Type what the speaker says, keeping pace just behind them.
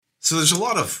So there's a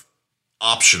lot of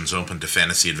options open to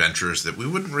fantasy adventurers that we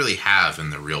wouldn't really have in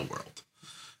the real world.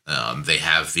 They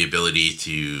have the ability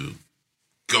to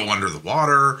go under the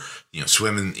water,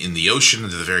 swim in the ocean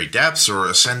into the very depths, or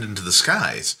ascend into the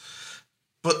skies.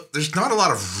 But there's not a lot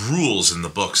of rules in the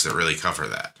books that really cover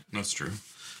that. That's true.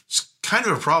 It's kind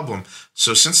of a problem.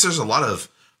 So since there's a lot of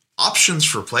options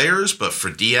for players, but for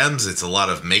DMs, it's a lot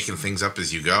of making things up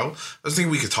as you go, I was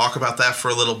thinking we could talk about that for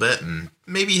a little bit and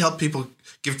maybe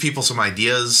give people some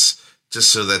ideas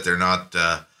just so that they're not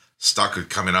stuck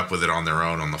coming up with it on their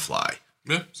own on the fly.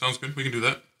 Yeah, sounds good. We can do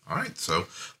that. All right, so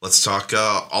let's talk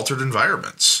altered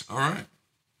environments. All right.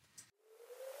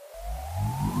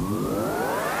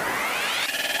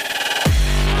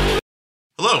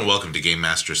 Hello and welcome to Game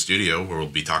Master Studio, where we'll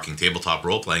be talking tabletop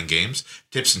role-playing games,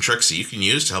 tips and tricks that you can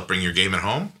use to help bring your game at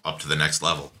home up to the next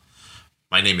level.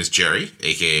 My name is Jerry,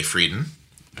 aka Frieden.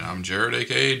 And I'm Jared,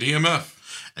 aka DMF.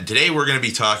 And today we're going to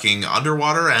be talking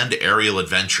underwater and aerial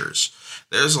adventures.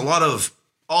 There's a lot of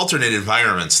alternate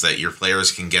environments that your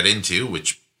players can get into,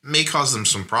 which may cause them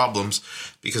some problems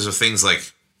because of things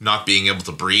like not being able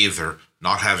to breathe or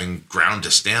not having ground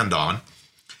to stand on.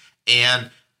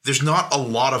 And there's not a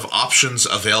lot of options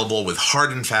available with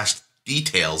hard and fast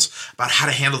details about how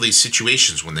to handle these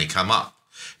situations when they come up.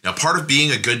 Now, part of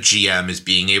being a good GM is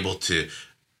being able to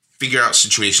figure out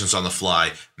situations on the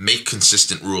fly, make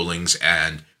consistent rulings,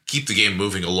 and keep the game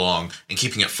moving along and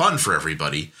keeping it fun for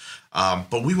everybody.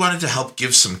 But we wanted to help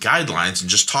give some guidelines and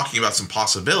just talking about some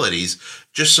possibilities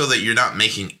just so that you're not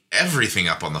making everything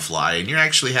up on the fly and you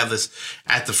actually have this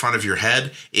at the front of your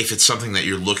head if it's something that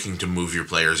you're looking to move your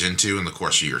players into in the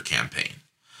course of your campaign.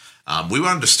 We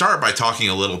wanted to start by talking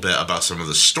a little bit about some of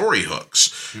the story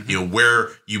hooks, where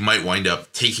you might wind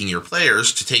up taking your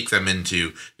players to take them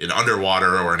into an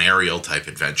underwater or an aerial type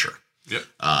adventure. Yep.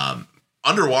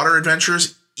 Underwater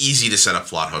adventures, easy to set up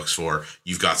plot hooks for.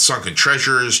 You've got sunken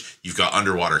treasures, you've got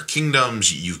underwater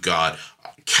kingdoms, you've got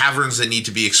caverns that need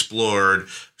to be explored,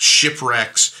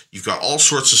 shipwrecks, you've got all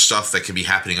sorts of stuff that can be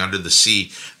happening under the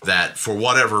sea that, for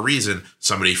whatever reason,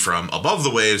 somebody from above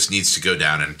the waves needs to go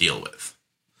down and deal with.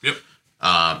 Yep.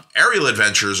 Aerial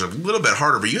adventures are a little bit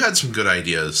harder, but you had some good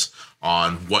ideas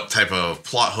on what type of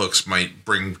plot hooks might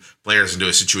bring players into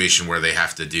a situation where they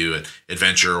have to do an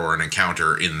adventure or an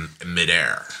encounter in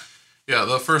midair. Yeah,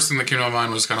 the first thing that came to my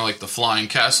mind was kind of like the flying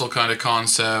castle kind of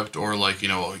concept, or like,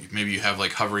 maybe you have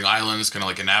like hovering islands, kind of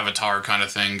like an Avatar kind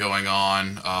of thing going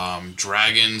on.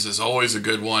 Dragons is always a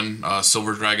good one.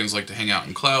 Silver dragons like to hang out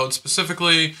in clouds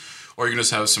specifically, or you can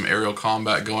just have some aerial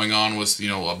combat going on with,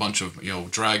 a bunch of,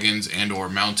 dragons and or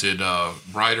mounted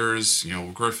riders,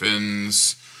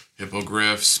 griffins,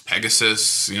 hippogriffs,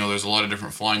 Pegasus. There's a lot of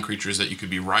different flying creatures that you could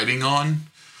be riding on.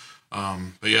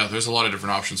 But yeah, there's a lot of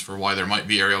different options for why there might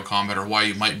be aerial combat or why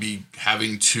you might be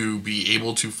having to be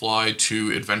able to fly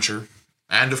to adventure.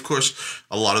 And of course,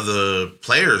 a lot of the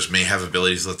players may have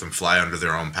abilities that let them fly under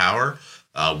their own power.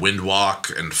 Wind walk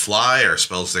and fly are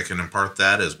spells that can impart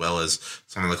that, as well as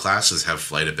some of the classes have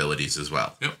flight abilities as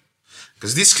well. Yep.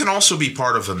 Because this can also be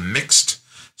part of a mixed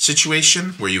situation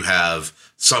where you have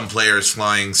some players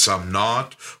flying, some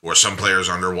not, or some players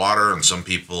underwater and some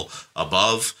people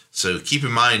above. So keep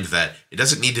in mind that it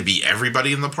doesn't need to be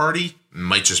everybody in the party. It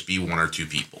might just be one or two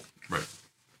people. Right.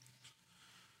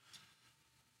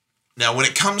 Now, when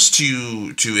it comes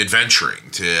to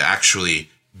adventuring, to actually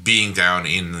being down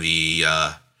in the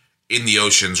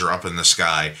oceans or up in the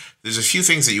sky, there's a few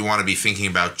things that you want to be thinking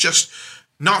about, just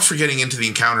not for getting into the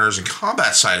encounters and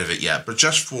combat side of it yet, but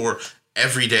just for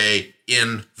every day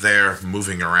in there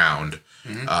moving around.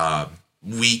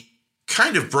 We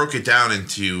kind of broke it down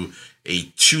into a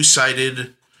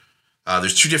two-sided,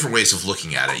 there's two different ways of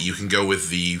looking at it. You can go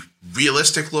with the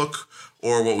realistic look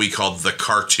or what we call the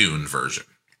cartoon version.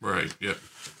 Right, yep.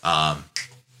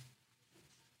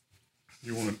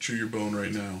 You want to chew your bone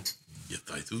right now? Yes,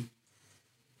 I do.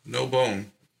 No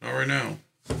bone. Not right now.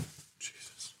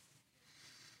 Jesus.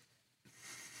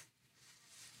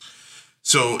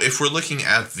 So if we're looking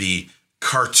at the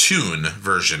cartoon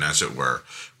version, as it were,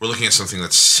 we're looking at something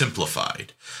that's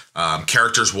simplified.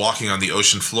 Characters walking on the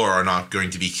ocean floor are not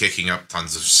going to be kicking up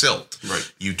tons of silt.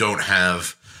 Right. You don't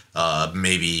have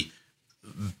maybe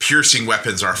piercing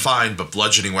weapons are fine, but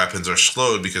bludgeoning weapons are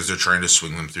slowed because they're trying to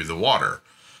swing them through the water.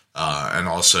 And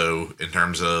also in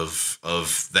terms of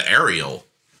the aerial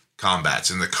combats.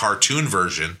 In the cartoon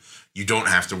version, you don't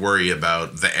have to worry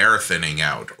about the air thinning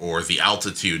out or the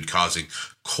altitude causing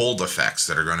cold effects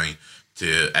that are going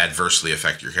to adversely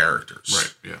affect your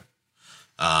characters. Right,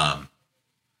 yeah.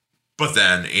 But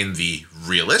then in the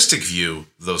realistic view,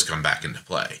 those come back into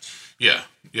play. Yeah.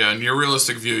 Yeah, in your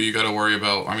realistic view, you got to worry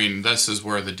about, I mean, this is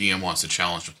where the DM wants to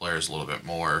challenge the players a little bit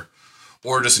more.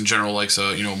 Or just in general, like,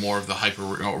 so, more of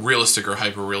the realistic or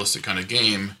hyper-realistic kind of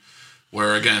game.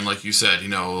 Where, again, like you said,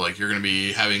 like you're going to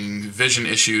be having vision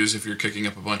issues if you're kicking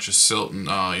up a bunch of silt and,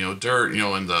 dirt,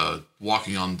 and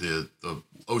walking on the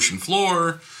ocean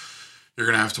floor. You're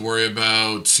going to have to worry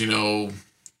about,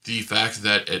 the fact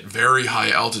that at very high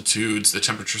altitudes, the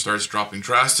temperature starts dropping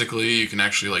drastically. You can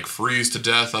actually, like, freeze to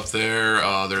death up there.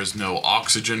 There's no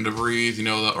oxygen to breathe,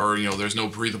 there's no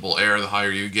breathable air the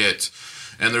higher you get.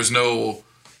 And there's no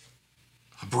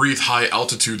breathe high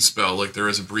altitude spell like there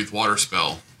is a breathe water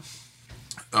spell.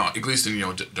 At least in,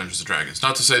 Dungeons and Dragons.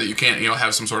 Not to say that you can't,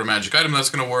 have some sort of magic item that's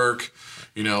going to work.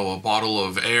 A bottle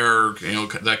of air,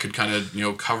 that could kind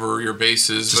of, cover your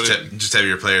bases. Just have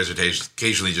your players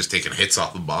occasionally just taking hits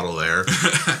off the bottle of air.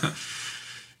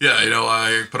 Yeah,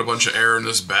 I put a bunch of air in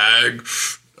this bag.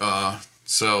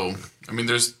 So, I mean,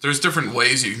 there's different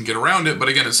ways you can get around it, but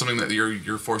again, it's something that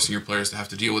you're forcing your players to have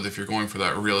to deal with if you're going for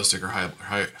that realistic or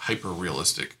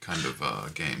hyper-realistic kind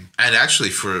of game. And actually,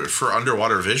 for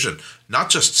underwater vision, not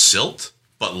just silt,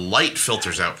 but light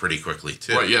filters out pretty quickly,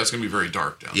 too. Right, yeah, it's going to be very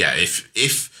dark down there. Yeah,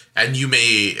 and you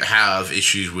may have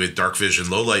issues with dark vision,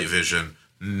 low light vision,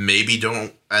 maybe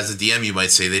don't, as a DM, you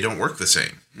might say they don't work the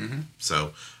same. Mm-hmm.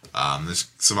 So, there's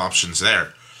some options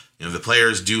there. The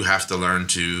players do have to learn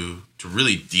to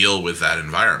really deal with that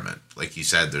environment. Like you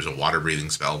said, there's a water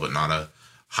breathing spell, but not a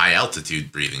high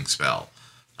altitude breathing spell.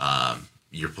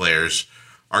 Your players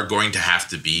are going to have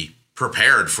to be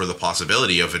prepared for the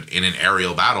possibility of in an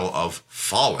aerial battle of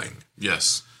falling.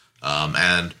 Yes.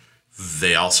 And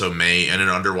they also may, in an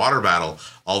underwater battle,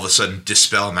 all of a sudden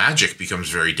dispel magic becomes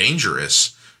very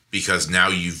dangerous because now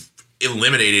you've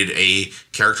eliminated a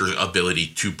character's ability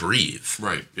to breathe.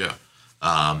 Right, yeah.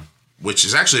 Which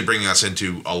is actually bringing us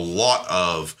into a lot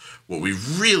of what we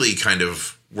really kind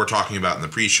of were talking about in the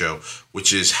pre-show,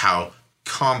 which is how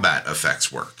combat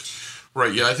effects work.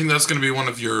 Right, yeah, I think that's going to be one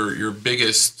of your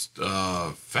biggest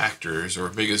factors or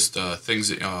biggest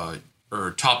things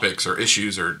or topics or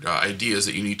issues or ideas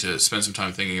that you need to spend some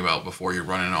time thinking about before you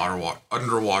run an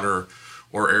underwater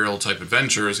or aerial type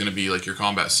adventure is going to be like your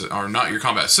combat, or not your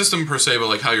combat system per se, but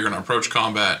like how you're going to approach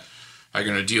combat. How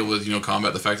you're going to deal with,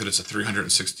 combat, the fact that it's a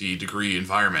 360-degree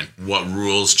environment. What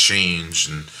rules change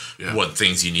and what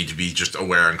things you need to be just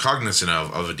aware and cognizant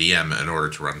of a DM in order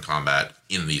to run combat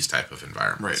in these type of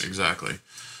environments. Right, exactly.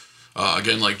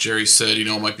 Again, like Jerry said,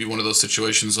 it might be one of those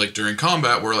situations like during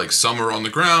combat where like some are on the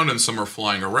ground and some are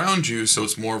flying around you, so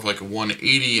it's more of like a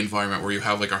 180 environment where you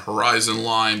have like a horizon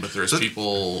line, but there's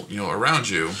people, around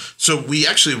you. So we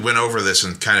actually went over this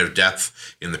in kind of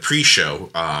depth in the pre-show,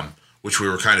 which we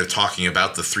were kind of talking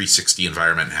about the 360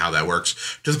 environment and how that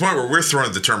works, to the point where we're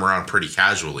throwing the term around pretty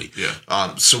casually.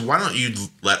 Yeah. So why don't you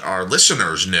let our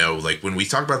listeners know, like, when we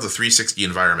talk about the 360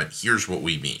 environment, here's what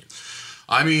we mean.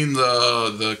 I mean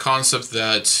the concept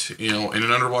that, in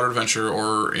an underwater adventure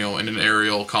or, in an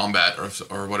aerial combat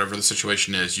or whatever the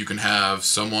situation is, you can have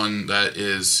someone that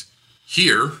is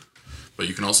here, but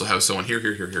you can also have someone here.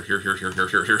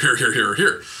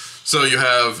 So you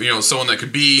have, someone that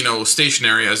could be,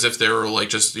 stationary as if they were like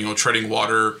just, treading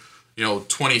water,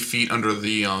 20 feet under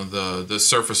the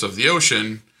surface of the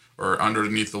ocean or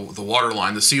underneath the water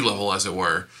line, the sea level, as it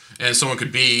were. And someone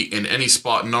could be in any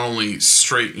spot, not only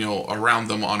straight, around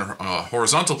them on a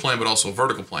horizontal plane, but also a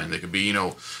vertical plane. They could be,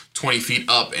 20 feet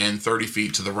up and 30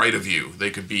 feet to the right of you.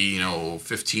 They could be,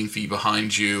 15 feet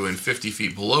behind you and 50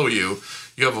 feet below you.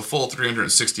 You have a full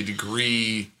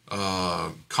 360-degree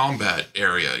combat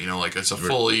area, like it's a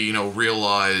fully,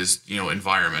 realized,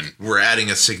 environment. We're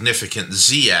adding a significant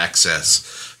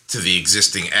Z-axis to the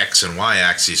existing X and Y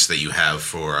axis that you have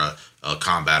for a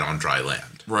combat on dry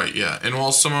land. Right, yeah. And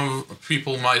while some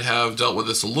people might have dealt with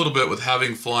this a little bit with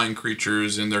having flying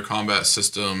creatures in their combat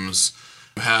systems,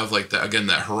 you have like that, again,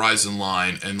 that horizon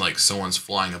line and like someone's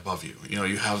flying above you.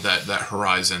 You have that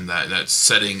horizon that's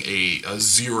setting a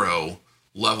zero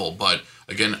level, but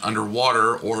again,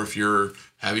 underwater, or if you're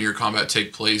having your combat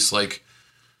take place like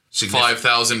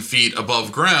 5,000 feet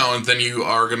above ground, then you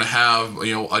are going to have,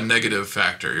 a negative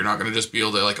factor. You're not going to just be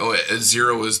able to like, at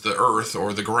zero is the earth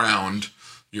or the ground.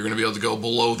 You're going to be able to go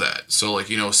below that. So like,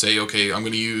 say, okay, I'm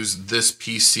going to use this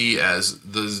PC as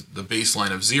the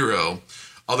baseline of zero.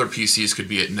 Other PCs could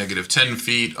be at negative 10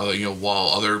 feet, while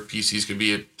other PCs could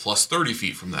be at plus 30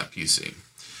 feet from that PC.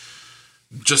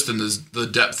 Just in the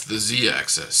depth, the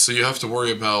Z-axis. So you have to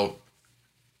worry about,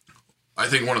 I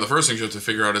think one of the first things you have to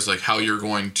figure out is like how you're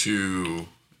going to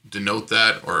denote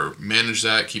that or manage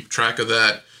that, keep track of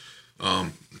that.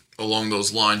 along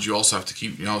those lines, you also have to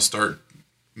keep, start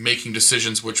making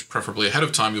decisions, which preferably ahead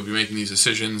of time, you'll be making these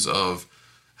decisions of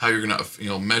how you're going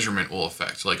to, measurement will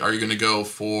affect. Like, are you going to go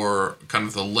for kind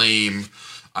of the lame,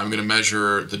 I'm going to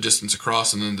measure the distance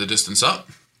across and then the distance up,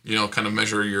 kind of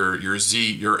measure your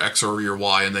Z, your X over your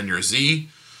Y, and then your Z.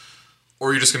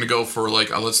 Or you're just going to go for,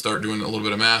 like, let's start doing a little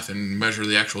bit of math and measure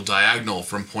the actual diagonal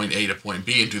from point A to point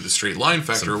B and do the straight line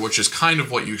factor, which is kind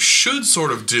of what you should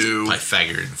sort of do.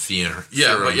 Pythagorean theorem.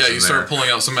 Yeah, but yeah, you start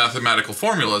pulling out some mathematical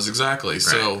formulas, exactly. Right.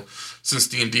 So since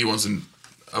D&D wasn't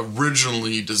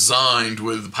originally designed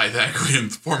with the Pythagorean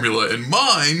formula in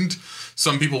mind,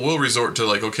 some people will resort to,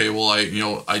 like, okay, well,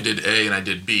 I did A and I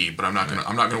did B, but I'm not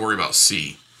gonna worry about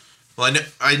C. Well,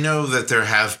 I know that there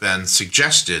have been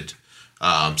suggested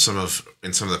some of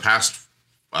the past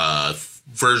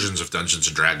versions of Dungeons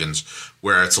and Dragons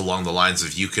where it's along the lines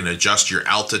of you can adjust your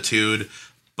altitude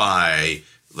by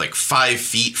like 5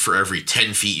 feet for every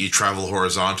 10 feet you travel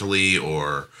horizontally,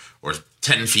 or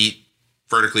 10 feet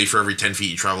vertically for every 10 feet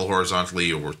you travel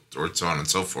horizontally, or so on and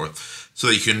so forth. So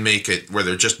that you can make it where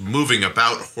they're just moving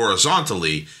about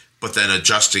horizontally, but then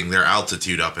adjusting their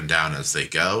altitude up and down as they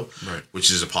go, right, which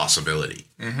is a possibility.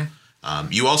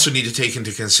 Mm-hmm. You also need to take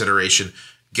into consideration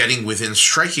getting within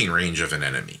striking range of an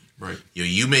enemy. Right.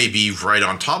 You may be right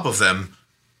on top of them,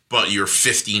 but you're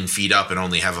 15 feet up and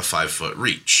only have a 5-foot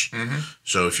reach. Mm-hmm.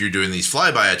 So if you're doing these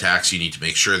flyby attacks, you need to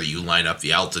make sure that you line up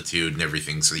the altitude and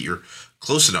everything so that you're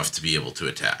close enough to be able to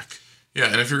attack. Yeah,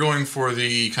 and if you're going for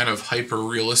the kind of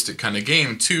hyper-realistic kind of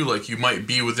game, too, like you might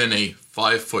be within a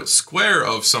 5-foot square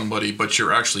of somebody, but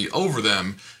you're actually over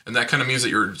them, and that kind of means that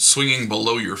you're swinging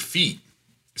below your feet.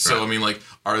 So, right. I mean, like,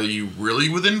 are you really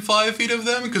within 5 feet of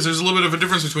them? Because there's a little bit of a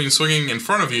difference between swinging in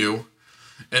front of you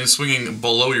and swinging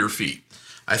below your feet.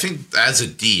 I think as a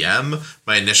DM,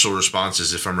 my initial response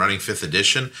is if I'm running 5th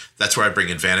edition, that's where I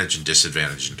bring advantage and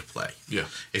disadvantage into play. Yeah.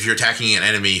 If you're attacking an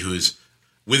enemy who's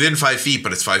within 5 feet,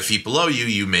 but it's 5 feet below you,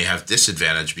 you may have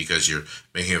disadvantage because you're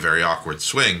making a very awkward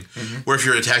swing. Mm-hmm. Where if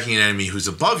you're attacking an enemy who's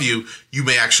above you, you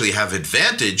may actually have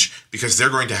advantage because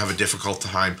they're going to have a difficult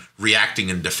time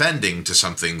reacting and defending to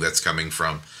something that's coming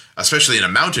from, especially in a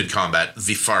mounted combat,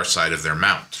 the far side of their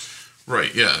mount.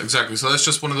 Right, yeah, exactly. So that's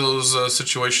just one of those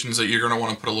situations that you're going to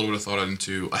want to put a little bit of thought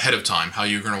into ahead of time, how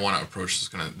you're going to want to approach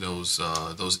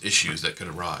those issues that could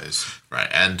arise. Right,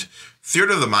 and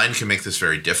Theater of the Mind can make this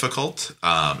very difficult.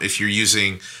 If you're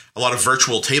using a lot of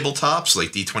virtual tabletops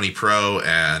like D20 Pro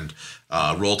and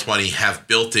Roll20 have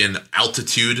built-in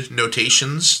altitude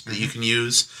notations that you can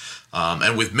use.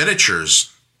 And with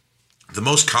miniatures, the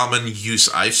most common use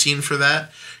I've seen for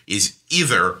that is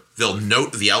either they'll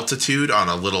note the altitude on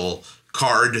a little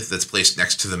card that's placed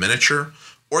next to the miniature,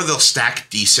 or they'll stack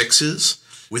D6s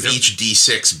with each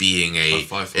D6 being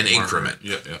an increment.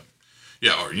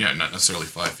 Yeah, or not necessarily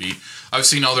 5 feet. I've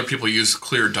seen other people use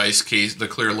clear the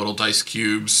clear little dice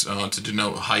cubes to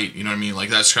denote height. You know what I mean? Like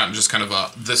that's just kind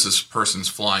of this is person's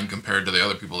flying compared to the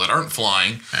other people that aren't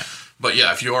flying. Yeah. But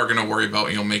yeah, if you are going to worry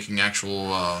about making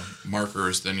actual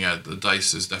markers, then yeah, the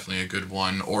dice is definitely a good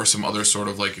one. Or some other sort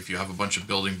of like if you have a bunch of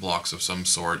building blocks of some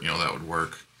sort, that would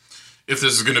work. If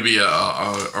this is going to be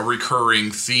a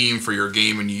recurring theme for your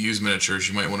game and you use miniatures,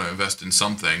 you might want to invest in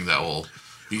something that will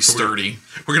be sturdy.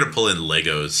 We're going to pull in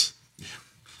Legos.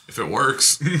 If it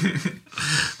works.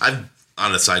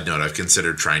 On a side note, I've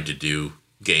considered trying to do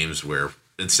games where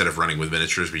instead of running with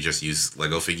miniatures, we just use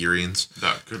Lego figurines.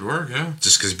 That could work, yeah.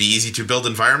 Just because it'd be easy to build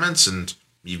environments and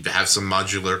you have some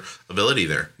modular ability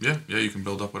there. Yeah, you can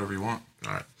build up whatever you want.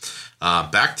 All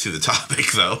right. Back to the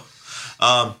topic, though.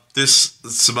 There's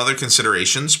some other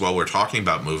considerations while we're talking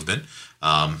about movement.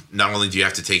 Not only do you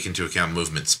have to take into account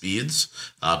movement speeds,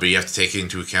 but you have to take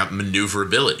into account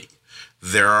maneuverability.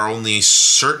 There are only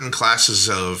certain classes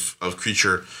of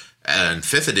creature in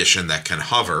 5th edition that can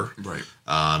hover. Right.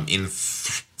 In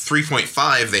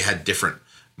 3.5, they had different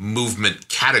movement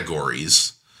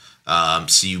categories.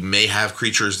 So you may have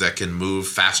creatures that can move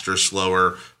faster,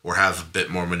 slower, or have a bit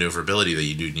more maneuverability that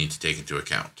you do need to take into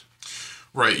account.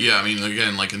 Right, yeah, I mean,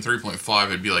 again, like in 3.5,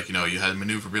 it'd be like, you had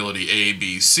maneuverability A,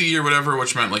 B, C, or whatever,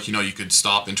 which meant, like, you could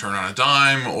stop and turn on a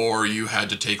dime, or you had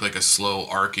to take, like, a slow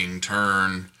arcing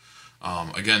turn.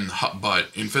 But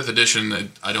in 5th edition,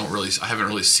 I haven't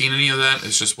really seen any of that.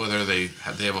 It's just whether they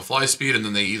have a fly speed, and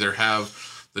then they either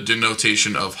have the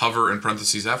denotation of hover in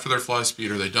parentheses after their fly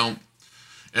speed, or they don't.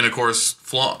 And, of course,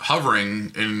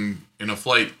 hovering in a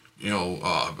flight,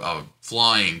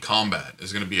 flying combat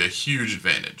is going to be a huge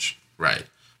advantage. Right.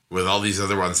 With all these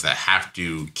other ones that have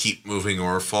to keep moving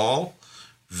or fall,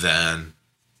 then,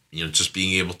 just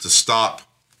being able to stop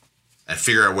and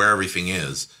figure out where everything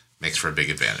is makes for a big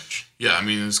advantage. Yeah, I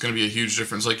mean, it's going to be a huge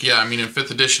difference. Like, yeah, I mean, in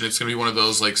 5th edition, it's going to be one of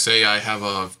those, like, say I have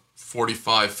a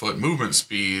 45-foot movement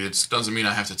speed. It doesn't mean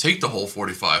I have to take the whole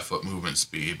 45-foot movement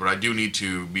speed, but I do need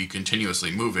to be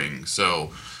continuously moving.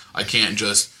 So I can't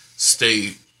just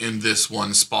stay in this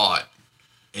one spot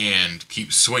and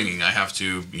keep swinging. I have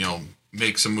to,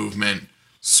 make some movement,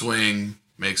 swing,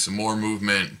 make some more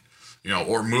movement,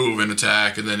 or move and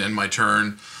attack, and then end my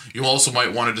turn. You also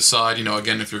might want to decide,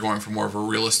 again, if you're going for more of a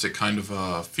realistic kind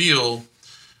of feel,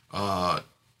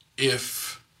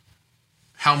 if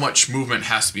how much movement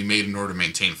has to be made in order to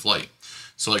maintain flight.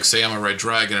 So, like, say I'm a red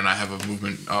dragon and I have a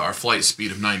movement or flight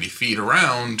speed of 90 feet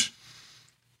around.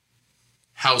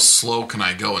 How slow can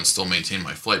I go and still maintain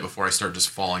my flight before I start just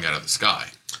falling out of the sky?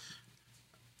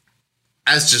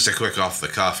 As just a quick off the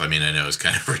cuff, I mean, I know it's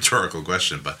kind of a rhetorical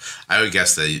question, but I would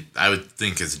guess that I would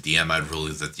think as a DM, I'd rule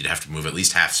that you'd have to move at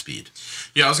least half speed.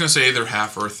 Yeah, I was going to say either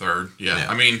half or a third. Yeah.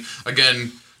 I mean,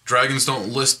 again, dragons don't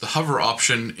list the hover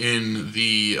option in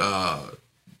the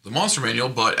monster manual,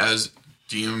 but as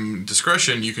DM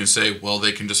discretion, you can say, well,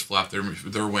 they can just flap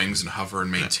their wings and hover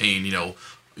and maintain,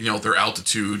 their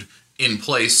altitude in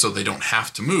place so they don't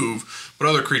have to move, but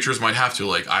other creatures might have to.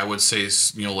 Like, I would say,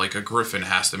 like a griffin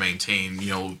has to maintain,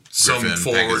 some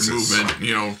forward Pegasus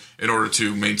movement, in order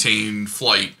to maintain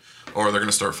flight, or they're going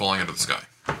to start falling out of the sky.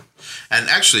 And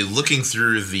actually, looking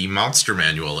through the monster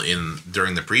manual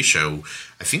during the pre-show,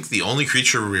 I think the only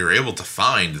creature we were able to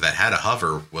find that had a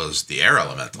hover was the air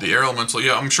elemental. The air elemental,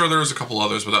 yeah. I'm sure there was a couple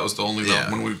others, but that was the only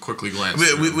one we quickly glanced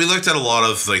through. We looked at a lot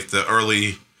of, like, the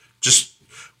early, just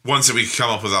ones that we could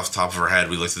come up with off the top of our head.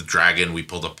 We looked at Dragon. We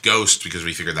pulled up Ghost because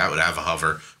we figured that would have a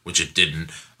hover, which it didn't.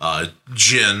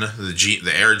 Jinn,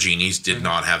 the air genies, did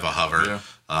not have a hover.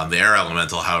 Yeah. The air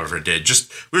elemental, however, did.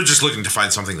 We were just looking to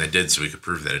find something that did so we could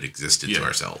prove that it existed to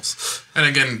ourselves. And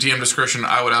again, DM discretion,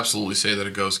 I would absolutely say that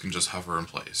a Ghost can just hover in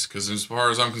place. Because as far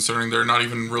as I'm concerned, they're not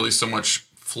even really so much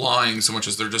flying so much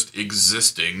as they're just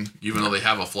existing, even though they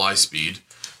have a fly speed.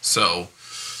 So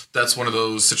that's one of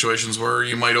those situations where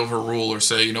you might overrule or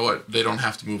say, you know what, they don't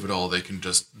have to move at all. They can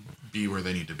just be where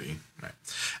they need to be. Right.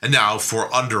 And now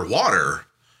for underwater,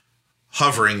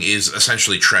 hovering is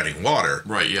essentially treading water.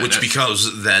 Right, yeah. Which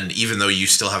because then, even though you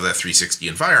still have that 360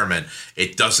 environment,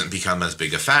 it doesn't become as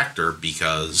big a factor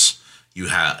because you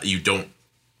don't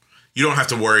have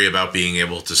to worry about being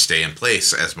able to stay in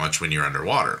place as much when you're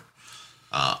underwater.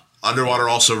 Underwater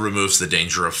also removes the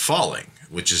danger of falling,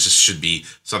 which should be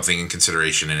something in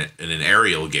consideration in an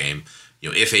aerial game.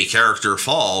 If a character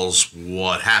falls,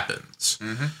 what happens?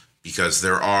 Mm-hmm. Because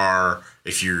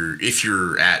if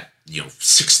you're at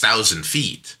 6,000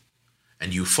 feet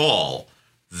and you fall,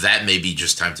 that may be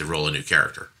just time to roll a new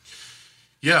character.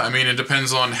 Yeah, I mean, it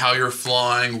depends on how you're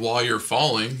flying while you're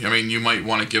falling. I mean, you might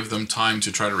want to give them time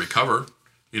to try to recover.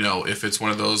 If it's one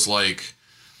of those, like,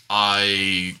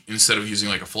 instead of using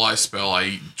like a fly spell,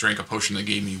 I drank a potion that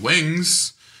gave me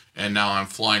wings, and now I'm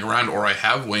flying around, or I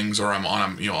have wings, or I'm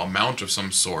on a mount of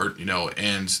some sort,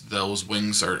 and those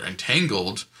wings are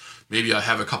entangled. Maybe I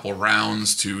have a couple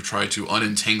rounds to try to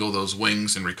unentangle those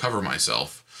wings and recover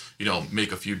myself.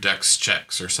 Make a few dex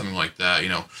checks or something like that.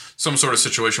 Some sort of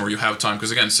situation where you have time,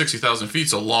 because again, 60,000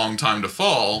 feet's a long time to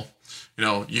fall.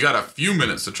 You got a few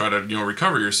minutes to try to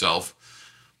recover yourself,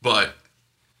 but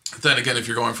then again, if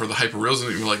you're going for the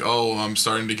hyperrealism, you're like, oh, I'm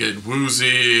starting to get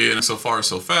woozy, and so far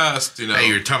so fast, Hey,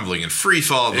 you're tumbling in free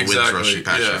fall, the wind's rushing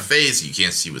past your face, you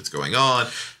can't see what's going on,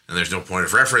 and there's no point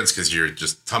of reference because you're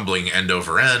just tumbling end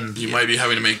over end. You might be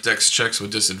having to make dex checks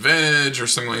with disadvantage or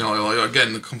something,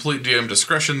 again, the complete DM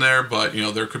discretion there, but,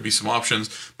 there could be some options.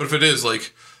 But if it is,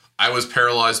 like, I was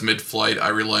paralyzed mid-flight, I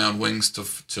rely on wings to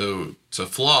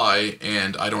fly,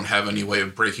 and I don't have any way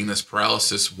of breaking this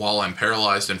paralysis while I'm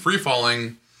paralyzed and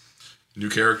free-falling, new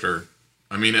character.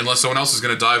 I mean, unless someone else is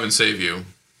going to dive and save you.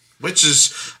 Which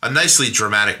is a nicely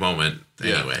dramatic moment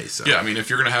anyway. So. Yeah, I mean, if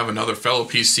you're going to have another fellow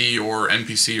PC or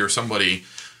NPC or somebody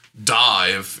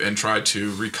dive and try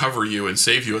to recover you and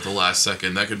save you at the last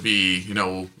second, that could be,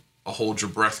 a hold your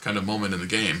breath kind of moment in the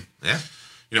game. Yeah.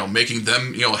 Making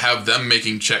them, have them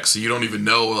making checks so you don't even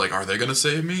know, like, are they going to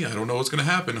save me? I don't know what's going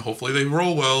to happen. Hopefully they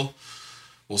roll well.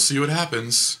 We'll see what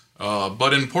happens.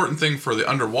 But an important thing for the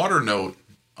underwater note,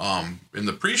 in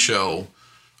the pre-show,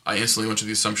 I instantly went to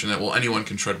the assumption that, well, anyone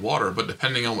can tread water, but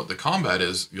depending on what the combat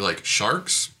is, you're like,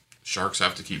 sharks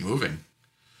have to keep moving.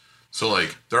 So,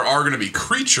 like, there are going to be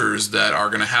creatures that are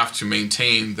going to have to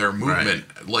maintain their movement,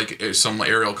 right, like some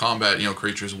aerial combat,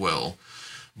 creatures will.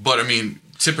 But, I mean,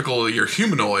 typically your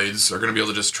humanoids are going to be able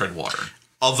to just tread water.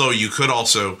 Although you could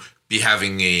also be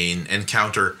having an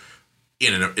encounter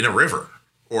in a river,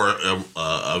 or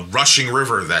a rushing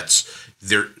river that's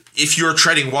there. if you're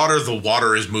treading water, the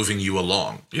water is moving you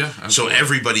along. Yeah, so absolutely.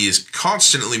 everybody is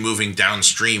constantly moving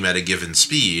downstream at a given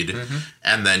speed,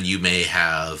 and then you may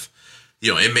have,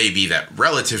 it may be that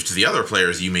relative to the other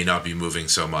players, you may not be moving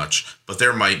so much, but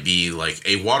there might be like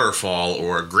a waterfall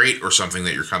or a grate or something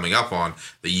that you're coming up on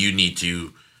that you need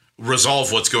to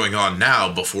resolve what's going on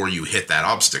now before you hit that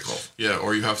obstacle. Yeah,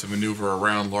 or you have to maneuver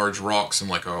around large rocks in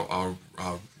like a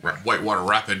whitewater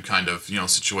rapid kind of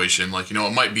situation. Like it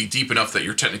might be deep enough that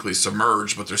you're technically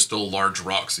submerged, but there's still large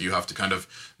rocks that you have to kind of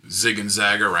zig and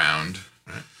zag around.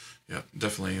 Right. Yeah,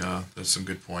 definitely. That's some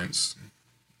good points.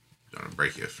 Don't want to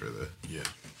break you for the... Yeah.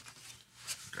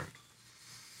 Okay.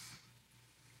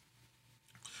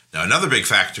 Now, another big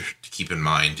factor to keep in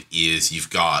mind is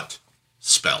you've got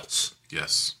spells.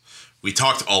 Yes. We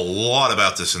talked a lot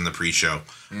about this in the pre-show.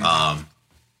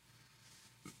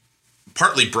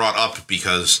 Partly brought up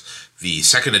because the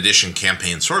second edition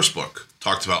campaign sourcebook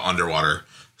talked about underwater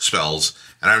spells,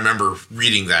 and I remember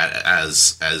reading that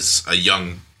as a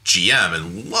young GM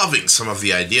and loving some of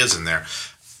the ideas in there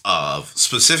of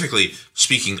specifically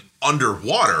speaking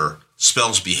underwater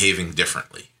spells behaving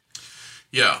differently.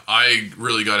 Yeah, I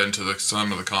really got into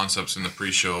some of the concepts in the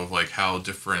pre-show of like how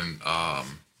different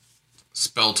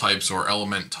spell types or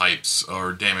element types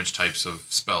or damage types of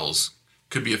spells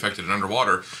could be affected in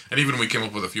underwater, and even we came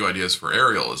up with a few ideas for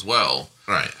aerial as well.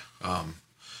 Right.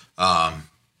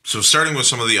 So starting with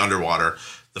some of the underwater,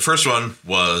 the first one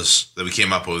was that we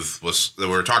came up with was that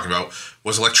we were talking about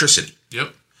was electricity.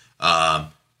 Yep.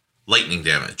 Lightning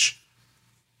damage.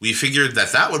 We figured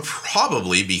that would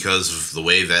probably, because of the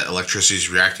way that electricity is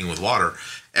reacting with water,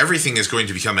 everything is going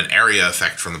to become an area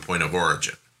effect from the point of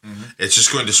origin. It's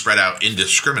just going to spread out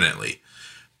indiscriminately.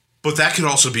 But that could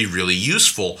also be really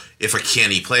useful if a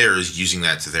canny player is using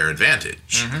that to their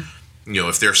advantage.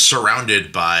 If they're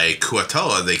surrounded by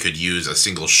Kuatoa, they could use a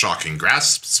single shock and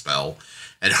grasp spell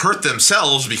and hurt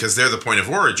themselves because they're the point of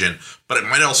origin, but it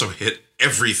might also hit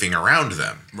everything around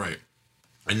them. Right.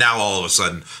 And now all of a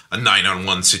sudden, a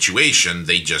 9-on-1 situation,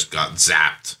 they just got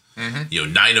zapped.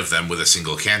 9 of them with a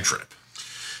single cantrip.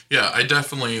 Yeah, I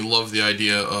definitely love the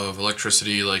idea of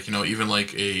electricity, like, even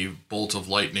like a bolt of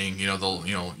lightning,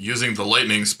 using the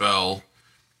lightning spell,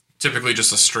 typically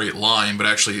just a straight line, but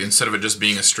actually instead of it just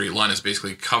being a straight line, it's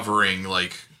basically covering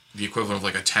like the equivalent of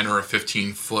like a 10 or a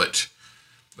 15 foot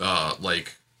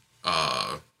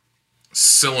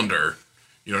cylinder,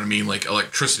 you know what I mean? Like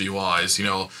electricity wise,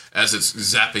 as it's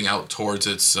zapping out towards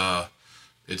its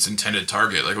intended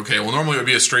target. Like, okay, well, normally it would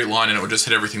be a straight line and it would just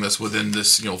hit everything that's within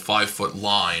this, 5 foot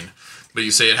line. But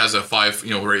you say it has a 5,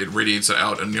 where it radiates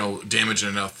out and, damage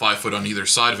in a 5 foot on either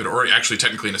side of it, or actually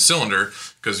technically in a cylinder,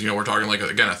 because, we're talking like,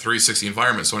 again, a 360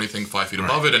 environment. So anything 5 feet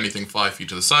above it, anything 5 feet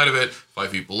to the side of it, 5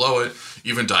 feet below it,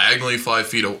 even diagonally 5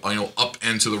 feet, up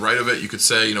and to the right of it, you could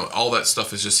say, all that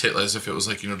stuff is just hit as if it was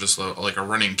like, just like a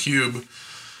running cube.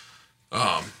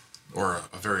 Or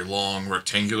a very long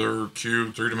rectangular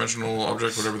cube, 3-dimensional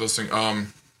object, whatever those things.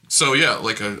 So yeah,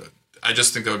 I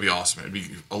just think that would be awesome. It'd be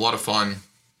a lot of fun.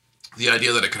 The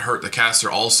idea that it could hurt the caster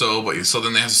also, but so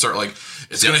then they have to start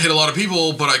it's going to hit a lot of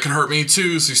people, but it can hurt me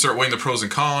too. So you start weighing the pros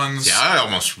and cons. Yeah, I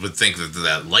almost would think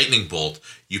that lightning bolt,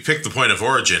 you pick the point of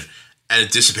origin, and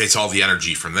it dissipates all the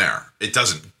energy from there. It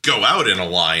doesn't go out in a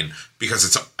line because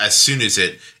it's as soon as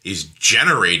it is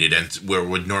generated and where it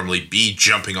would normally be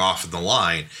jumping off of the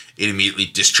line, it immediately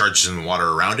discharges in the water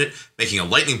around it, making a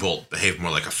lightning bolt behave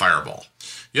more like a fireball.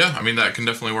 Yeah, I mean, that can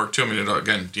definitely work too. I mean,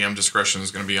 again, DM discretion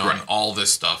is going to be on all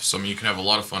this stuff, so I mean, you can have a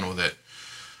lot of fun with it.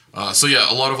 So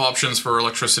yeah, a lot of options for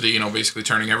electricity, basically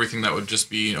turning everything that would just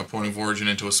be a point of origin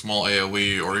into a small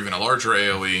AoE or even a larger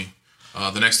AoE.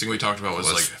 The next thing we talked about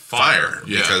was like fire.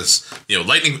 Yeah. Because,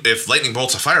 if lightning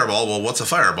bolt's a fireball, well, what's a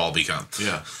fireball become?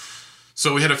 Yeah.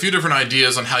 So we had a few different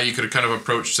ideas on how you could kind of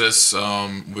approach this.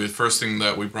 The first thing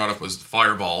that we brought up was the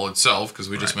fireball itself, because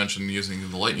we just mentioned using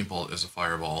the lightning bolt as a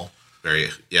fireball.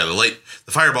 The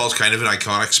fireball is kind of an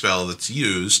iconic spell that's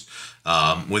used,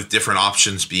 with different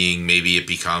options being maybe it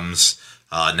becomes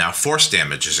now force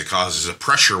damage as it causes a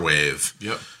pressure wave.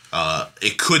 Yep.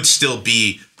 It could still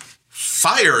be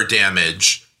fire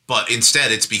damage, but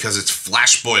instead it's because it's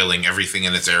flash boiling everything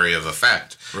in its area of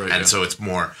effect. So it's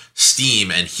more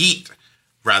steam and heat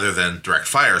rather than direct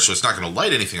fire. So it's not going to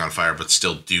light anything on fire, but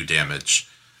still do damage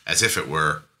as if it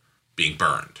were being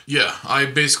burned. Yeah, I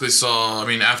basically saw,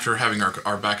 after having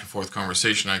our back and forth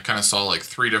conversation, I kind of saw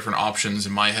 3 different options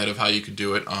in my head of how you could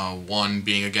do it. One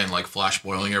being, again, flash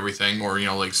boiling everything, or,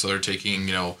 so they're taking,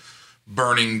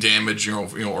 burning damage,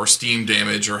 or steam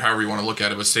damage, or however you want to look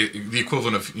at it, but say the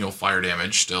equivalent of, fire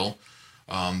damage still.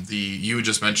 You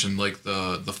just mentioned,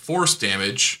 the force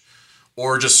damage,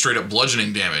 or just straight up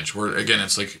bludgeoning damage, where again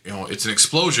it's like, you know, it's an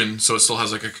explosion, so it still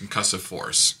has like a concussive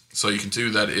force. So you can do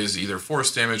that is either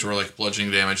force damage or like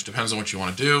bludgeoning damage, depends on what you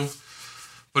want to do.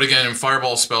 But again, in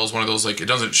fireball spells, one of those, like, it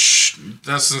doesn't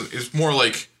it's more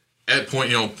like at point,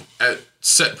 you know, at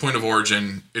set point of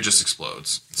origin, it just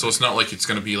explodes. So it's not like it's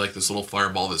going to be like this little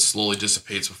fireball that slowly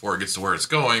dissipates before it gets to where it's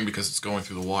going, because it's going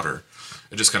through the water.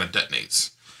 It just kind of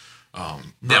detonates.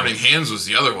 Burning Hands was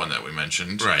the other one that we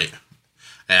mentioned. Right.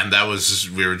 And that was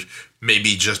weird.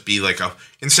 Maybe just be like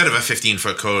instead of a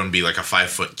 15-foot cone, be like a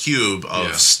 5-foot cube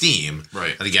of steam.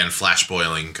 Right. And again, flash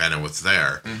boiling kind of what's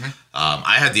there.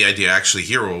 I had the idea actually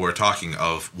here where we're talking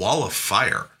of Wall of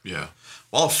Fire. Yeah.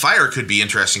 Wall of Fire could be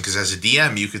interesting because as a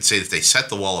DM, you could say that they set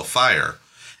the Wall of Fire,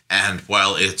 and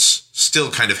while it's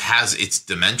still kind of has its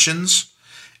dimensions,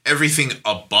 everything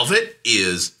above it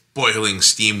is boiling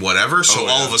steam, whatever. So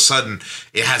all of a sudden,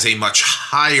 it has a much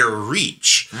higher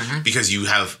reach because you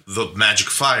have the magic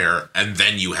fire, and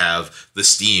then you have the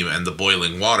steam and the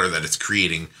boiling water that it's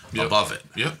creating above it.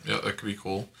 Yeah, that could be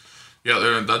cool.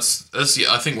 Yeah, that's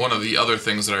I think one of the other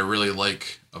things that I really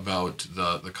like about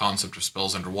the concept of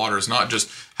spells underwater is not just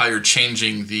how you're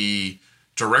changing the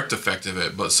direct effect of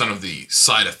it, but some of the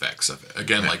side effects of it.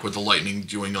 Again, like with the lightning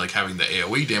doing, like having the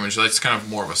AoE damage, that's kind of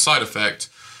more of a side effect.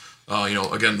 You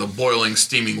know, again, the boiling,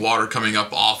 steaming water coming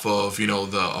up off of, you know,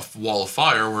 the Wall of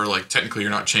Fire, where like technically you're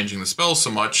not changing the spell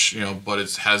so much, you know, but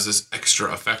it has this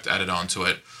extra effect added onto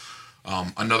it.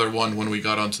 Another one, when we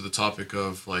got onto the topic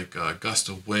of like gust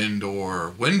of wind or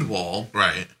wind wall,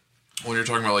 right? When you're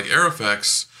talking about like air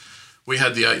effects, we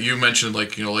had you mentioned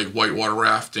like, you know, like whitewater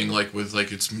rafting, like with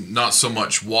like it's not so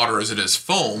much water as it is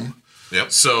foam.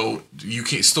 Yep. So you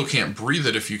still can't breathe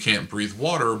it if you can't breathe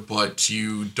water, but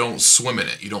you don't swim in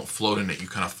it. You don't float in it. You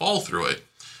kind of fall through it.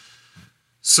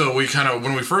 So we kind of,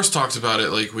 when we first talked about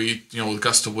it, like we, you know, with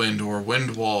gust of wind or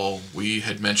wind wall, we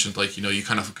had mentioned like, you know, you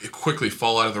kind of quickly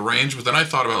fall out of the range. But then I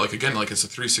thought about like, again, like it's a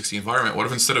 360 environment. What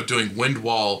if instead of doing wind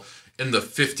wall in the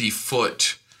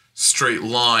 50-foot straight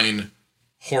line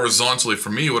horizontally for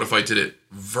me, what if I did it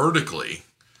vertically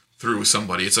through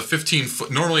somebody? It's a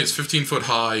 15-foot, normally it's 15-foot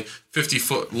high,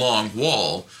 50-foot long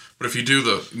wall. But if you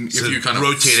do if you kind of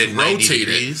rotate it 90 it,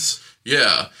 degrees.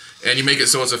 Yeah, and you make it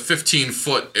so it's a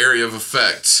 15-foot area of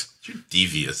effect. You're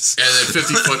devious. And then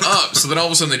 50 foot up. So then all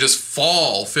of a sudden they just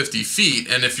fall 50 feet.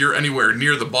 And if you're anywhere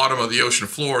near the bottom of the ocean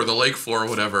floor or the lake floor or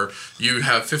whatever, you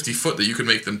have 50 foot that you can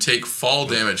make them take fall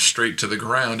damage straight to the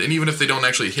ground. And even if they don't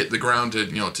actually hit the ground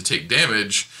to take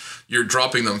damage, you're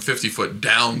dropping them 50 foot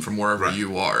down from wherever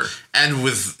you are. And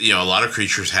with, you know, a lot of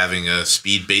creatures having a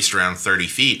speed based around 30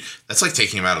 feet, that's like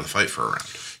taking them out of the fight for a round.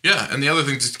 Yeah, and the other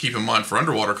thing to keep in mind for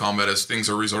underwater combat is things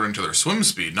are resorting to their swim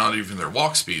speed, not even their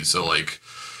walk speed. So, like,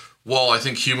 well, I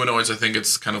think humanoids, I think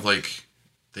it's kind of like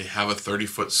they have a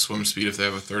 30-foot swim speed if they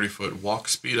have a 30-foot walk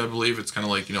speed, I believe. It's kind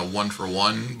of like, you know, 1 for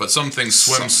 1. But some things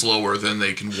swim slower than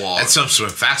they can walk. And some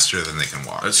swim faster than they can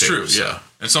walk. That's true, yeah.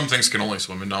 And some things can only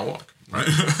swim and not walk. Right.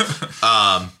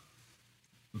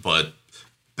 But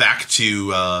back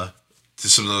to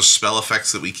some of those spell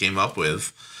effects that we came up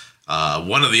with.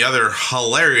 One of the other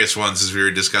hilarious ones, as we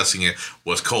were discussing it,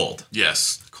 was cold.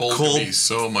 Yes, cold can be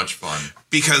so much fun.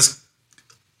 Because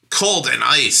cold and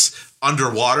ice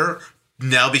underwater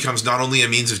now becomes not only a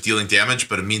means of dealing damage,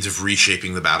 but a means of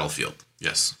reshaping the battlefield.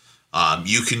 Yes.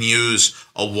 You can use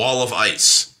a wall of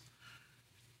ice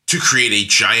to create a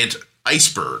giant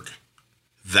iceberg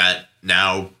that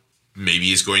now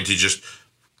maybe is going to just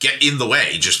get in the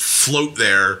way, just float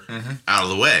there out of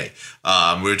the way.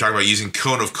 We were talking about using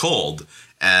Cone of Cold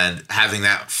and having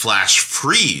that flash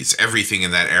freeze everything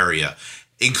in that area,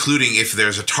 including if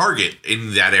there's a target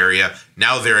in that area,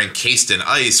 now they're encased in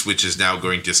ice, which is now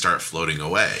going to start floating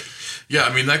away. Yeah,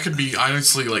 I mean, that could be,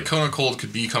 honestly, like, Cone of Cold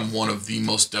could become one of the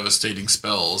most devastating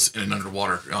spells in an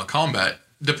underwater combat,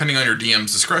 depending on your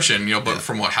DM's discretion, you know, but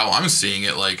from how I'm seeing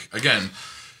it, like, again,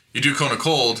 you do Cone of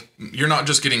Cold, you're not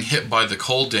just getting hit by the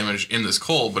cold damage in this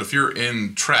cold, but if you're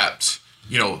trapped,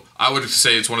 you know, I would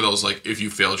say it's one of those, like, if you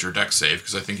failed your dex save,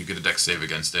 because I think you get a dex save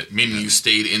against it, meaning you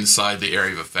stayed inside the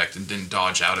area of effect and didn't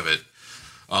dodge out of it.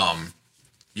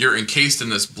 You're encased in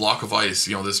this block of ice,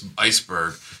 you know, this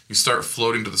iceberg. You start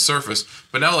floating to the surface,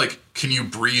 but now, like, can you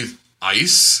breathe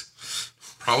ice?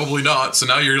 Probably not. So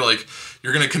now you're going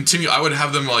to continue. I would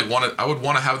have them, I would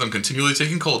want to have them continually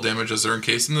taking cold damage as they're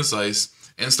encased in this ice,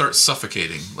 and start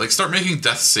suffocating. Like, start making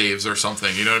death saves or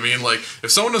something, you know what I mean? Like,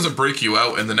 if someone doesn't break you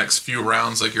out in the next few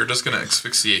rounds, like, you're just going to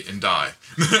asphyxiate and die.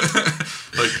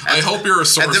 I hope you're a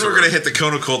sorcerer. And then we're going to hit the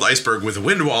Cone of Cold iceberg with a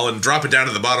wind wall and drop it down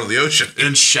to the bottom of the ocean.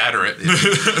 And shatter it.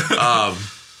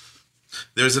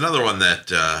 There's another one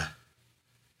that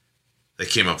that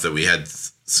came up that we had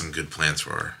some good plans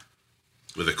for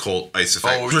with a cold ice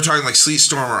effect. Oh, we're talking like sleet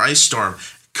storm or ice storm,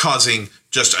 causing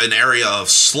just an area of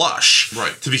slush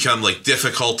to become like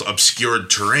difficult,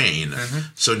 obscured terrain.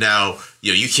 So now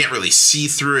you can't really see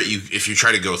through it. If you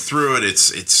try to go through it,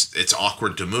 it's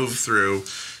awkward to move through.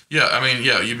 Yeah, I mean,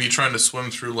 you'd be trying to swim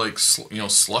through like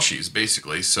slushies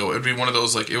basically. So it'd be one of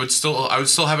those like I would still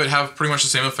have it have pretty much the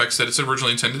same effects that it's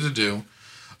originally intended to do.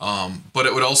 But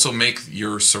it would also make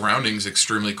your surroundings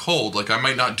extremely cold. Like I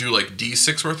might not do like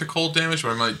D6 worth of cold damage, but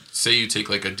I might say you take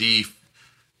like at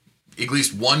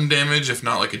least 1 damage, if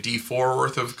not like a D4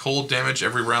 worth of cold damage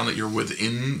every round that you're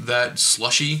within that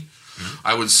slushy.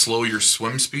 I would slow your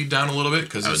swim speed down a little bit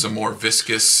because it's a more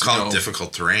viscous,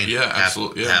 difficult terrain. Yeah,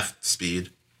 absolutely. Yeah. Half speed.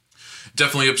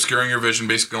 Definitely obscuring your vision,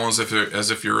 basically almost as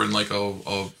if you're in like a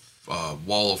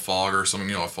wall of fog or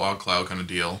something, a fog cloud kind of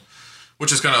deal.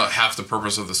 Which is kind of half the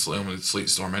purpose of the sleet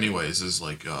storm anyways, is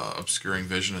like obscuring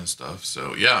vision and stuff.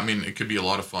 So yeah, I mean, it could be a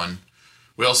lot of fun.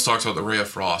 We also talked about the Ray of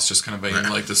Frost, just kind of being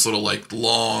like this little like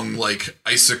long like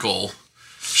icicle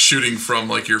shooting from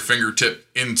like your fingertip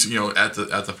into at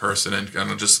the person, and kind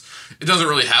of just it doesn't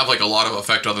really have like a lot of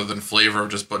effect other than flavor,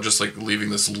 but just like leaving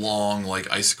this long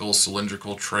like icicle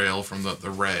cylindrical trail from the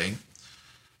ray.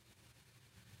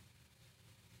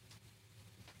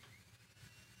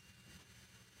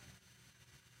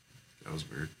 That was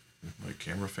weird. Like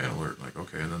camera fan alert. Like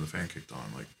okay, and then the fan kicked on.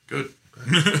 Like good.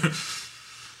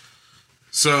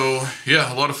 So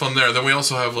yeah, a lot of fun there. Then we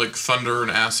also have like thunder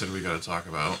and acid we got to talk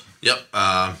about. Yep.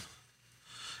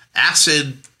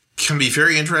 Acid can be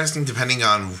very interesting depending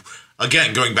on,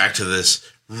 again, going back to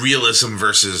this realism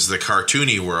versus the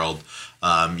cartoony world.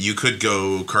 You could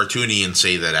go cartoony and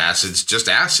say that acid's just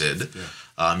acid.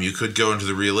 Yeah. You could go into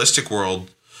the realistic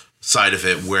world side of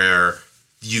it where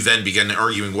you then begin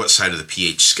arguing what side of the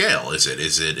pH scale is it?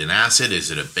 Is it an acid?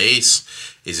 Is it a base?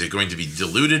 Is it going to be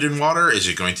diluted in water? Is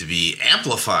it going to be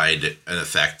amplified in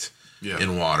effect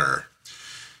in water?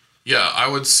 Yeah, I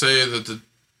would say that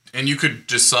and you could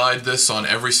decide this on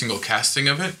every single casting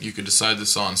of it. You could decide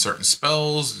this on certain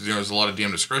spells. There's a lot of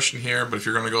DM discretion here, but if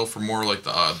you're going to go for more like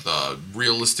the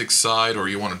realistic side, or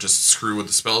you want to just screw with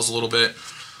the spells a little bit,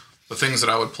 the things that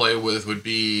I would play with would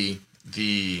be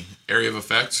the area of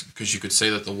effect, because you could say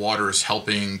that the water is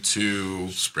helping to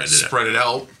spread it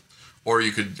out, or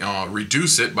you could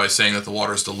reduce it by saying that the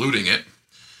water is diluting it.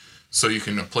 So you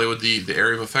can play with the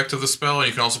area of effect of the spell, and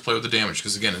you can also play with the damage,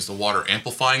 because again, is the water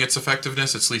amplifying its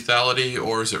effectiveness, its lethality,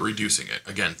 or is it reducing it?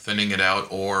 Again, thinning it out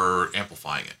or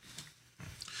amplifying it.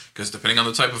 Because depending on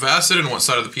the type of acid and what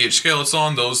side of the pH scale it's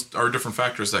on, those are different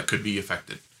factors that could be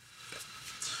affected.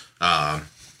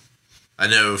 I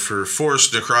know for force,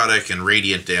 necrotic, and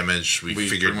radiant damage, we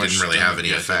figured didn't really have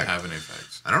any effect.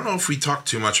 I don't know if we talked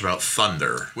too much about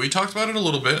thunder. We talked about it a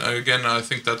little bit. Again, I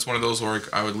think that's one of those where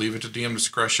I would leave it to DM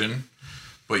discretion.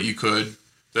 But you could...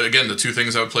 Again, the two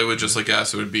things I would play with, just like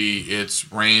acid, would be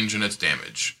its range and its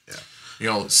damage.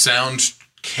 Yeah. Sound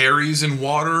carries in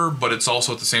water, but it's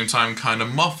also at the same time kind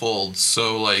of muffled.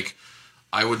 So, like,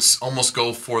 I would almost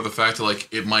go for the fact that, like,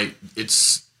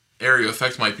 its area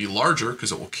effect might be larger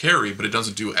because it will carry, but it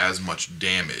doesn't do as much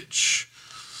damage.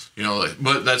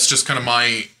 But that's just kind of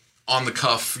my on the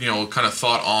cuff, kind of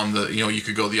thought on the, you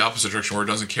could go the opposite direction where it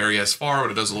doesn't carry as far,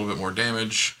 but it does a little bit more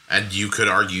damage. And you could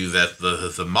argue that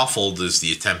the muffled is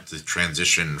the attempt to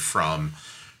transition from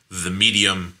the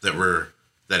medium that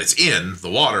it's in, the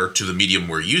water, to the medium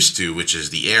we're used to, which is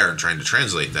the air, and trying to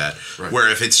translate that. Right. Where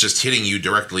if it's just hitting you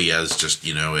directly as just,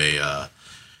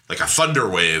 like a thunder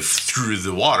wave through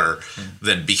the water,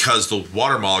 then because the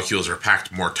water molecules are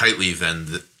packed more tightly than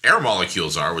the air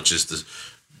molecules are, which is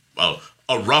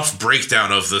a rough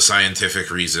breakdown of the scientific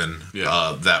reason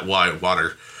that why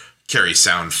water carries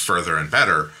sound further and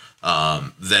better,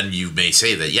 then you may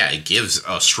say that, it gives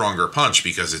a stronger punch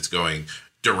because it's going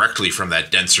directly from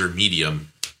that denser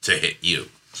medium to hit you.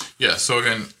 Yeah, so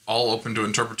again, all open to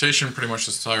interpretation. Pretty much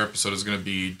this entire episode is going to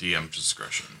be DM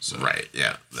discretion. So. Right,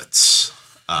 yeah, that's...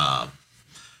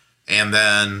 and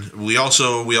then we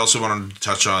also wanted to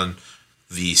touch on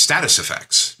the status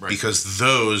effects, because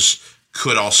those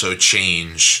could also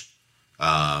change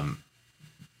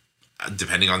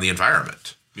depending on the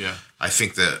environment. Yeah. I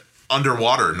think that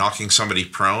underwater, knocking somebody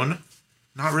prone,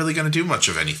 not really going to do much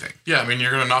of anything. Yeah, I mean,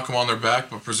 you're going to knock them on their back,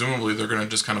 but presumably they're going to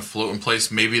just kind of float in place.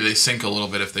 Maybe they sink a little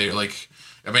bit if they, like...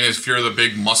 I mean, if you're the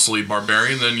big muscly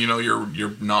barbarian, then,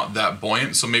 you're not that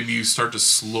buoyant, so maybe you start to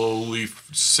slowly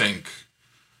sink.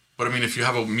 But, I mean, if you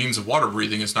have a means of water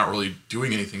breathing, it's not really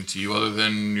doing anything to you other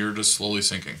than you're just slowly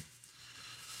sinking.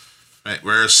 Right,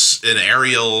 whereas in an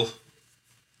aerial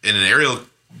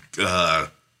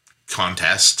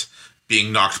contest,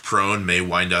 being knocked prone may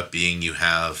wind up being you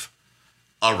have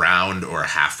a round or a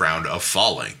half round of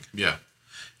falling. Yeah.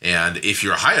 And if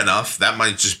you're high enough, that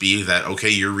might just be that, okay,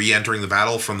 you're re-entering the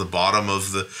battle from the bottom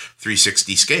of the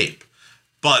 360 scape.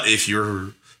 But if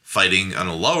you're fighting on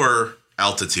a lower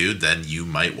altitude, then you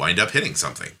might wind up hitting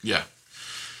something. Yeah.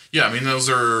 Yeah, I mean, those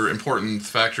are important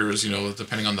factors,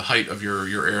 depending on the height of your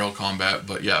aerial combat.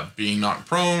 But yeah, being knocked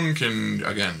prone can,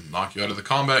 again, knock you out of the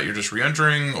combat. You're just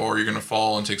re-entering, or you're going to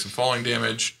fall and take some falling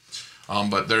damage.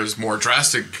 But there's more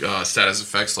drastic status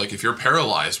effects, like if you're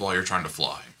paralyzed while you're trying to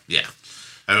fly. Yeah.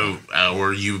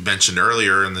 Or you mentioned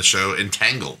earlier in the show,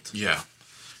 entangled. Yeah.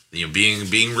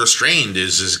 Being restrained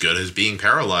is as good as being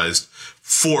paralyzed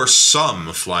for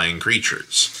some flying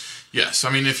creatures. Yes,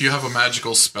 I mean, if you have a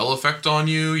magical spell effect on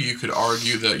you, you could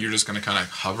argue that you're just going to kind of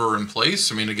hover in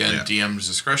place. I mean, again, DM's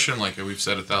discretion, like we've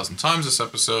said 1,000 times this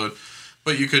episode.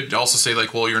 But you could also say,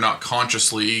 like, well, you're not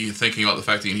consciously thinking about the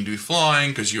fact that you need to be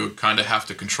flying because you kind of have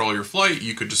to control your flight.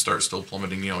 You could just start still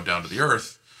plummeting, down to the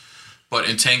earth. But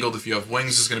entangled, if you have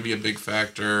wings, is going to be a big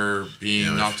factor.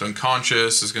 Being knocked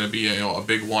unconscious is going to be a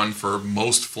big one for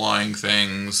most flying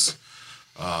things.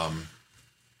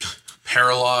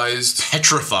 Paralyzed.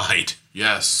 Petrified.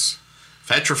 Yes.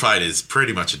 Petrified is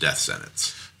pretty much a death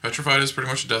sentence. Petrified is pretty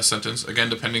much a death sentence. Again,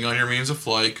 depending on your means of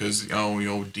flight, because,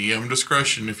 DM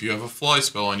discretion, if you have a fly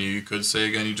spell on you, you could say,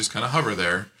 again, you just kind of hover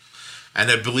there. And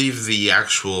I believe the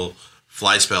actual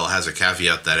fly spell has a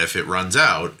caveat that if it runs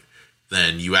out,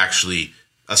 then you actually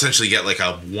essentially get like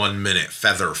a 1 minute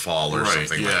feather fall or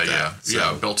something like that. Yeah, so,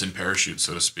 yeah, built-in parachute,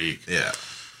 so to speak. Yeah.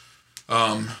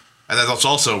 And that's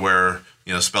also where,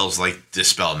 spells like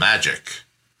Dispel Magic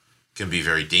can be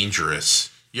very dangerous.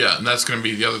 Yeah, and that's going to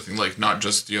be the other thing, like, not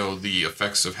just, the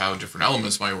effects of how different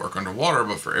elements might work underwater,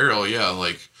 but for aerial,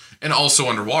 and also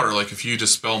underwater, like, if you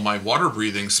dispel my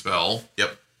water-breathing spell,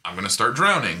 yep, I'm going to start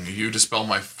drowning. If you dispel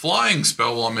my flying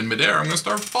spell while I'm in midair, I'm going to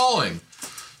start falling.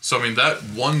 So, I mean, that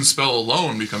one spell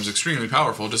alone becomes extremely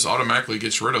powerful. It just automatically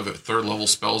gets rid of it. Third-level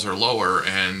spells are lower,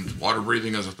 and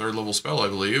water-breathing is a third-level spell, I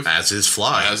believe. As is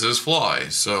Fly.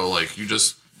 So, like, you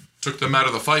just took them out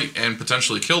of the fight and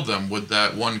potentially killed them with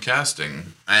that one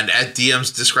casting. And at DM's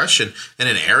discretion, in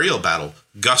an aerial battle,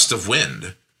 Gust of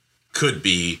Wind could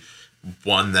be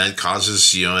one that causes,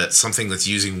 something that's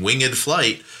using winged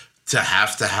flight to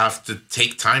have to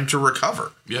take time to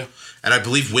recover. Yeah. And I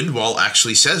believe Wind Wall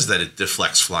actually says that it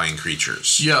deflects flying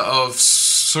creatures. Yeah, of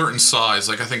certain size,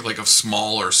 like I think like of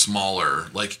smaller,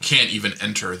 like can't even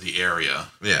enter the area.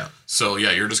 Yeah. So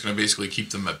yeah, you're just going to basically keep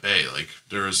them at bay. Like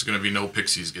there's going to be no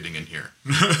pixies getting in here.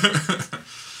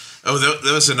 Oh,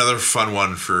 that was another fun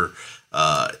one for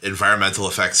environmental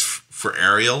effects for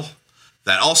aerial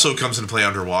that also comes into play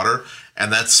underwater,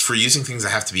 and that's for using things that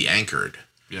have to be anchored.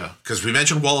 Yeah. Because we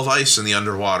mentioned Wall of Ice in the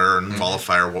underwater and Wall of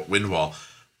Fire, Wind Wall.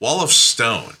 Wall of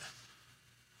Stone.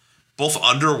 Both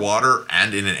underwater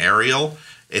and in an aerial,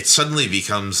 it suddenly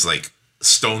becomes like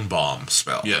Stone Bomb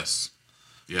spell. Yes.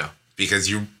 Yeah. Because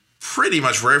you pretty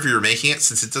much, wherever you're making it,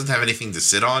 since it doesn't have anything to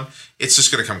sit on, it's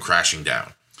just going to come crashing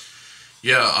down.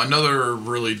 Yeah, another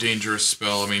really dangerous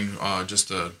spell, I mean, just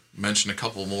to mention a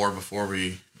couple more before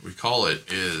we call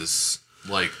it, is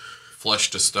like Flesh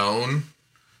to Stone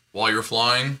while you're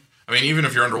flying. I mean, even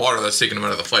if you're underwater, that's taking them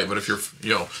out of the fight. But if you're,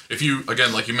 if you,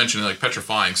 again, like you mentioned, like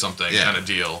petrifying something kind of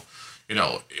deal,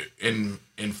 in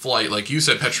flight, like you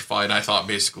said, petrified, and I thought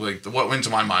basically, what went to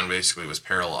my mind basically was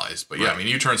paralyzed. But yeah, right. I mean,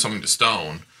 you turn something to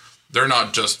stone, they're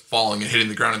not just falling and hitting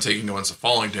the ground and taking a bunch of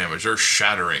falling damage, they're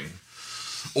shattering.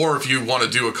 Or if you want to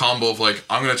do a combo of like,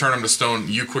 I'm going to turn them to stone,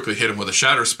 you quickly hit them with a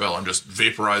shatter spell and just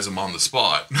vaporize them on the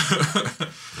spot.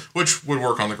 Which would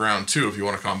work on the ground too if you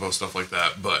want to combo stuff like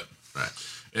that, but... Right.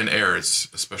 In air, it's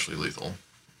especially lethal.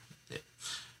 Yeah.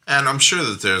 And I'm sure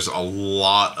that there's a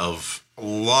lot of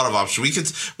options.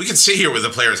 We could sit here with the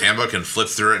player's handbook and flip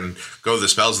through it and go to the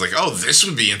spells like, oh, this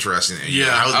would be interesting.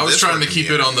 Yeah, I was trying to keep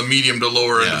it on the medium to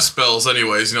lower end of spells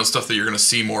anyways, stuff that you're going to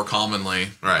see more commonly.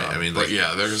 Right, I mean, but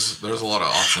yeah, there's a lot of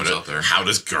options out there. How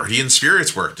does Guardian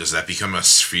Spirits work? Does that become a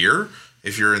sphere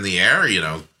if you're in the air?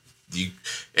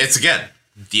 It's, again,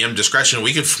 DM discretion.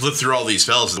 We could flip through all these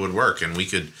spells that would work, and we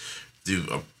could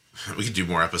do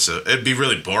more episodes. It'd be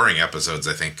really boring episodes,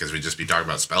 I think, because we'd just be talking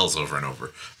about spells over and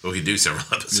over. But we could do several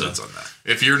episodes on that.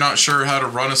 If you're not sure how to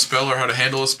run a spell or how to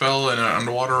handle a spell in an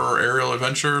underwater or aerial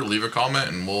adventure, leave a comment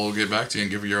and we'll get back to you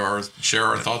and share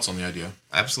our thoughts on the idea.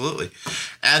 Absolutely.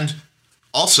 And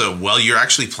also, while you're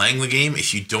actually playing the game,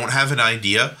 if you don't have an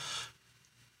idea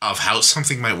of how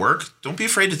something might work, don't be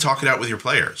afraid to talk it out with your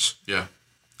players. Yeah.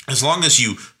 As long as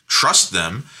you trust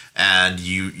them, and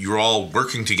you're all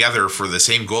working together for the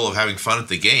same goal of having fun at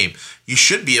the game, you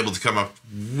should be able to come up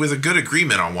with a good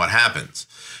agreement on what happens.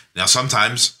 Now,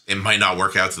 sometimes it might not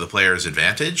work out to the player's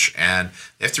advantage, and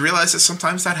they have to realize that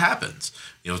sometimes that happens.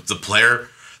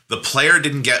 The player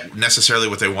didn't get necessarily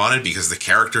what they wanted because the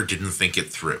character didn't think it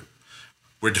through.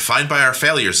 We're defined by our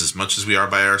failures as much as we are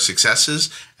by our successes,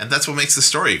 and that's what makes the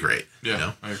story great.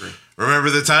 Yeah, I agree. Remember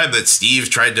the time that Steve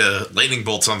tried to lightning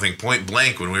bolt something point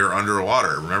blank when we were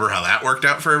underwater? Remember how that worked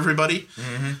out for everybody?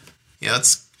 Mm-hmm. Yeah,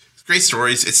 it's great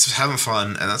stories. It's having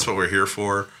fun, and that's what we're here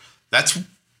for. That's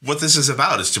what this is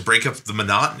about, is to break up the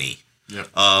monotony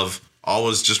of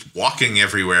always just walking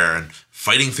everywhere and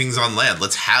fighting things on land.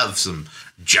 Let's have some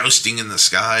jousting in the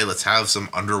sky. Let's have some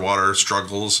underwater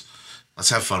struggles. Let's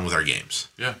have fun with our games.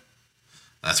 Yeah.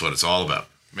 That's what it's all about.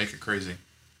 Make it crazy.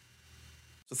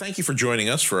 So thank you for joining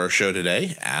us for our show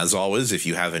today. As always, if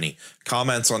you have any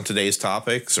comments on today's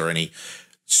topics or any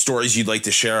stories you'd like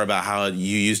to share about how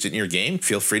you used it in your game,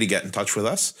 feel free to get in touch with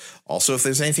us. Also, if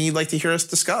there's anything you'd like to hear us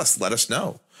discuss, let us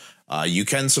know. You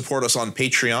can support us on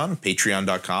Patreon,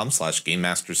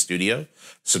 patreon.com/GameMasterStudio.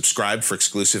 Subscribe for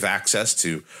exclusive access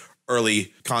to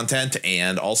early content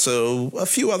and also a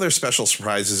few other special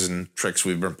surprises and tricks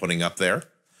we've been putting up there.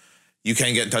 You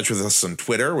can get in touch with us on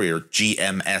Twitter. We are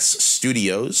GMS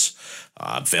Studios.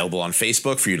 Available on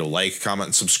Facebook for you to like, comment,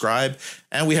 and subscribe.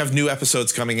 And we have new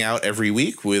episodes coming out every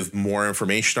week with more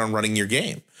information on running your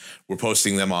game. We're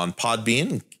posting them on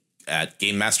Podbean at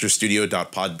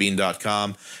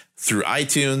GameMasterStudio.podbean.com, through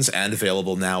iTunes, and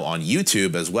available now on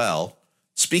YouTube as well.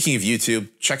 Speaking of YouTube,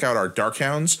 check out our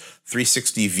Darkhounds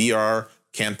 360 VR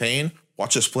campaign.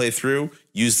 Watch us play through,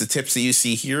 use the tips that you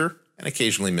see here, and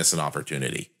occasionally miss an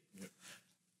opportunity.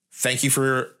 Thank you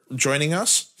for joining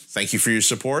us. Thank you for your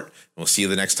support. We'll see you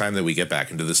the next time that we get back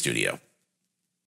into the studio.